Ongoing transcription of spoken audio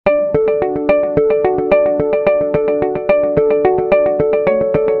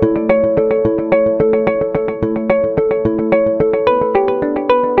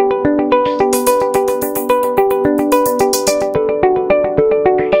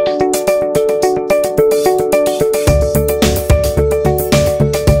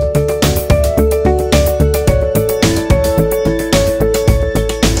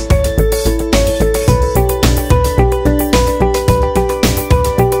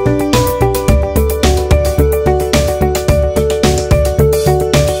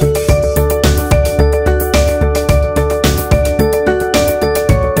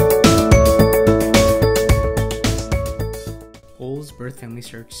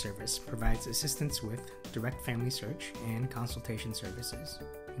service provides assistance with direct family search and consultation services,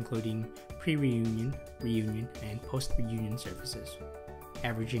 including pre-reunion, reunion, and post-reunion services,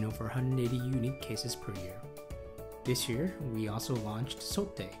 averaging over 180 unique cases per year. This year, we also launched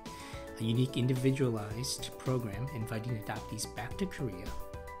Sote, a unique individualized program inviting adoptees back to Korea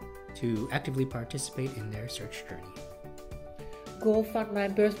to actively participate in their search journey. G.O.A L found my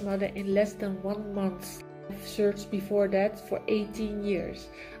birth mother in less than 1 month. I've searched before that for 18 years.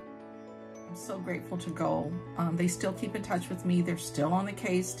 I'm so grateful to G.O.A L. They still keep in touch with me. They're still on the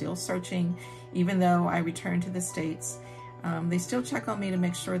case, still searching, even though I returned to the States. They still check on me to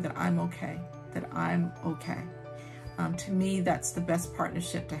make sure that I'm okay, To me, that's the best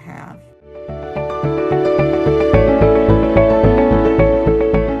partnership to have.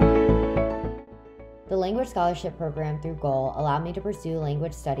 The Language Scholarship Program through G.O.A L allowed me to pursue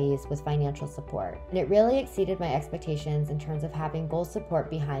language studies with financial support, and it really exceeded my expectations in terms of having G.O.A L support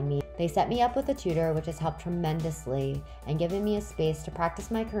behind me. They set me up with a tutor, which has helped tremendously and given me a space to practice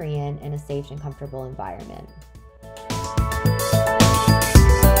my Korean in a safe and comfortable environment.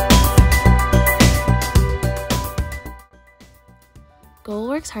 G.O.A L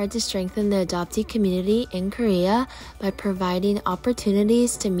works hard to strengthen the adoptee community in Korea by providing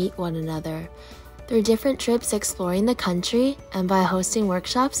opportunities to meet one another. Through different trips exploring the country and by hosting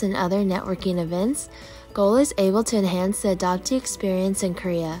workshops and other networking events, G.O.A L is able to enhance the adoptee experience in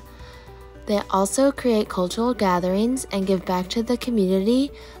Korea. They also create cultural gatherings and give back to the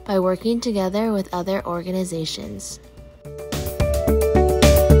community by working together with other organizations.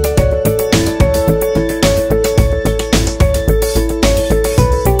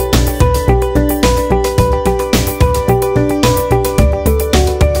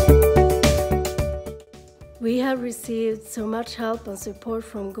 We have received so much help and support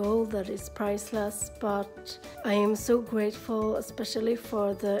from G.O.A L that is priceless, but I am so grateful, especially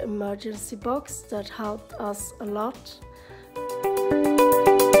for the emergency box that helped us a lot.